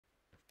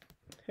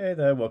Hey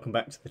there, welcome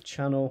back to the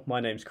channel. My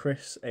name's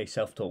Chris, a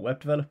self-taught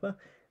web developer,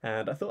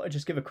 and I thought I'd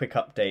just give a quick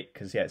update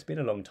because yeah, it's been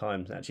a long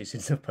time actually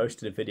since I've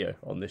posted a video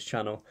on this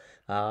channel.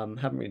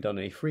 Haven't really done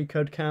any free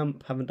code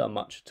camp, haven't done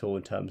much at all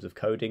in terms of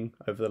coding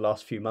over the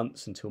last few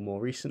months until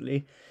more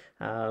recently.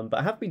 But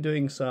I have been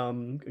doing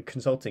some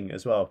consulting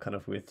as well, kind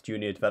of with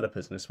junior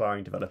developers and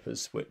aspiring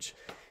developers, which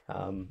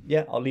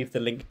yeah, I'll leave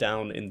the link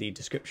down in the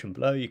description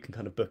below. You can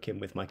kind of book in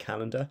with my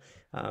calendar.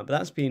 But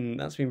that's been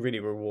really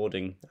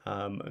rewarding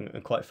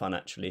and quite fun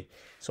actually,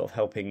 sort of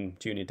helping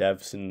junior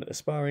devs and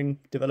aspiring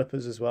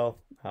developers as well,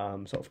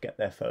 sort of get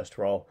their first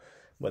role,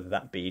 whether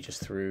that be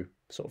just through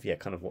sort of, yeah,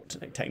 kind of what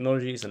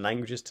technologies and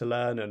languages to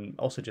learn, and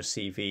also just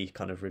CV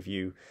kind of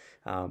review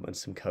and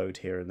some code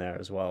here and there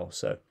as well.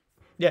 So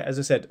yeah, as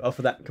I said,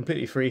 offer that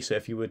completely free. So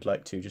if you would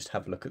like to, just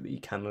have a look at the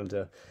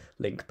calendar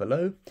link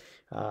below.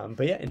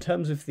 But yeah, in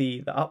terms of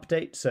the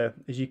update, so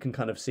as you can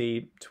kind of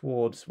see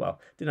towards, well,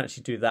 didn't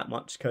actually do that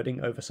much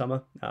coding over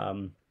summer.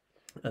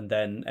 And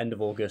then end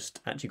of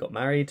August actually got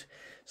married.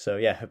 So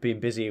yeah, have been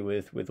busy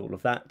with all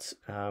of that.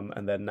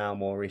 And then now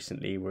more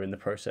recently, we're in the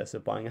process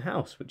of buying a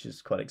house, which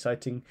is quite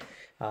exciting.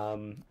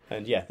 And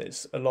yeah,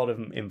 there's a lot of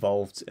them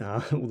involved,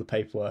 all the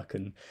paperwork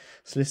and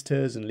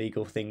solicitors and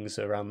legal things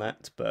around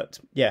that. But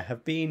yeah,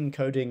 have been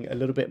coding a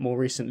little bit more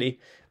recently,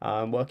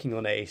 working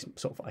on a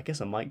sort of, I guess,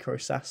 a micro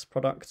SaaS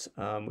product,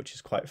 which is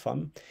quite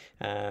fun.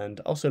 And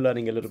also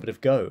learning a little bit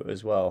of Go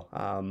as well.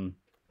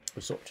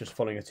 We're sort of just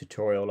following a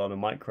tutorial on a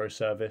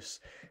microservice,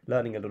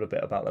 learning a little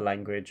bit about the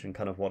language and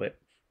kind of what it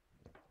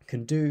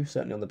can do,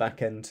 certainly on the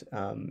back end.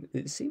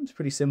 It seems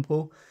pretty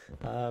simple,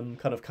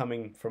 kind of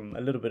coming from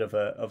a little bit of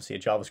obviously a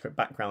JavaScript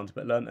background,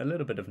 but learn a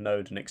little bit of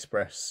Node and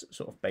Express,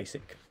 sort of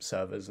basic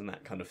servers and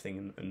that kind of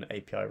thing, and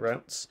API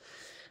routes.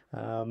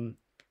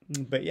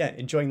 But yeah,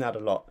 enjoying that a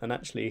lot. And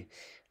actually,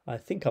 I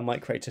think I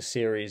might create a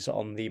series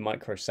on the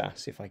micro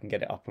SaaS if I can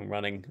get it up and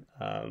running.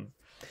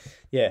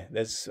 Yeah,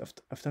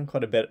 I've done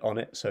quite a bit on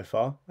it so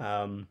far.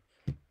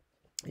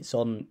 It's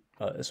on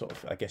sort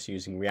of, I guess,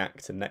 using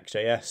React and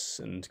Next.js,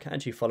 and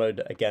actually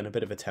followed again a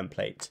bit of a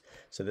template.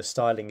 So the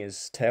styling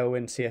is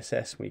Tailwind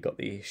CSS. We got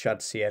the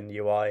ShadCN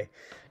UI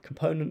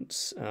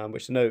components,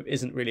 which I know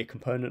isn't really a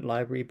component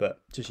library, but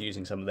just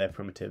using some of their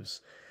primitives.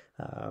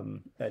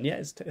 And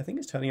yeah, I think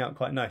it's turning out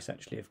quite nice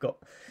actually. I've got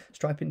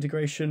Stripe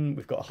integration.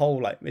 We've got a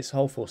whole it's a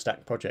whole full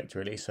stack project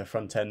really. So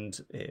front end,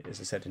 as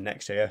I said, in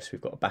Next.js,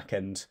 we've got a back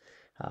end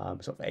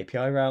sort of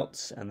API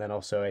routes, and then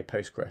also a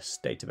Postgres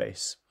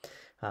database.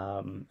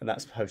 And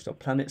that's hosted on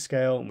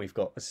PlanetScale, and we've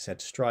got, as I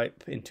said,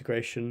 Stripe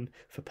integration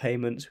for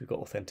payments. We've got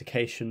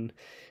authentication,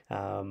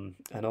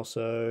 and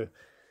also,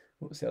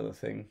 what was the other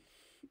thing?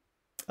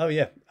 Oh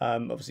yeah,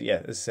 obviously,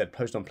 yeah, as I said,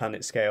 hosted on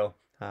PlanetScale.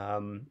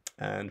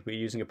 And we're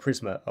using a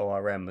Prisma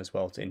ORM as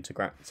well to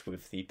integrate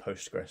with the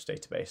Postgres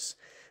database.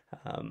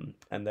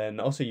 And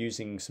then also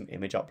using some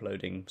image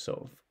uploading,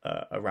 sort of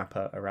a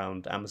wrapper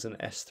around Amazon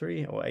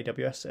S3 or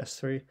AWS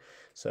S3.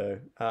 So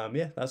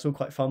yeah, that's all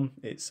quite fun.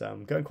 It's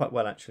going quite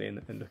well actually,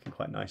 and looking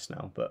quite nice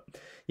now. But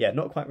yeah,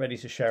 not quite ready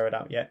to share it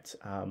out yet.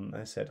 As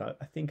I said,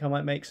 I think I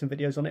might make some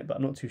videos on it, but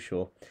I'm not too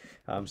sure.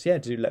 So yeah,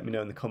 do let me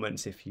know in the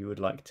comments if you would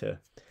like to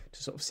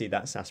sort of see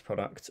that SaaS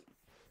product.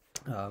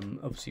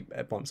 Obviously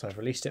once I've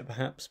released it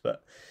perhaps,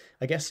 but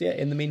I guess yeah,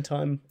 in the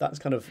meantime, that's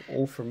kind of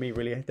all from me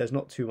really. There's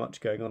not too much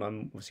going on.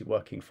 I'm obviously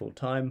working full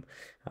time,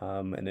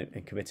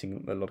 and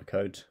committing a lot of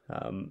code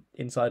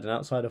inside and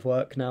outside of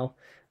work now.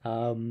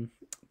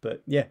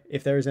 But yeah,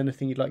 if there is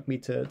anything you'd like me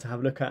to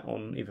have a look at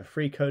on either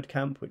Free Code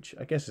Camp, which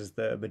I guess is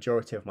the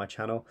majority of my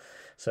channel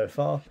so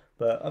far,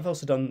 but I've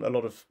also done a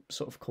lot of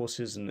sort of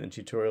courses and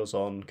tutorials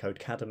on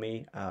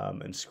Codecademy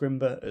and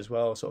Scrimba as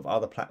well, sort of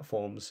other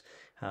platforms,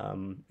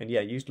 and yeah,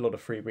 used a lot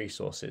of free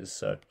resources.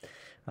 So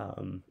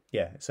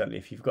yeah, certainly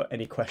if you've got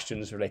any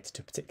questions related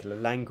to a particular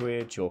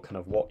language or kind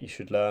of what you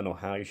should learn or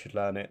how you should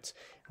learn it,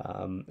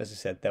 as I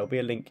said, there'll be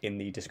a link in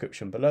the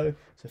description below,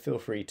 so feel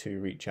free to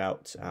reach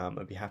out.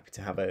 I'd be happy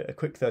to have a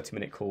quick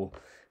 30-minute call,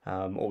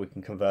 or we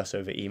can converse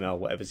over email,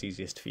 whatever's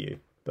easiest for you.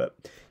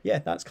 But yeah,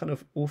 that's kind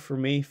of all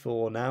from me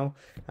for now.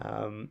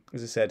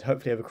 As I said,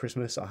 hopefully over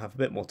Christmas I'll have a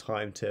bit more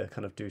time to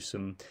kind of do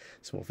some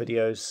more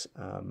videos,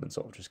 and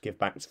sort of just give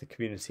back to the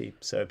community.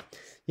 So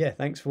yeah,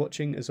 thanks for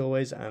watching as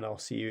always, and I'll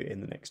see you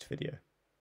in the next video.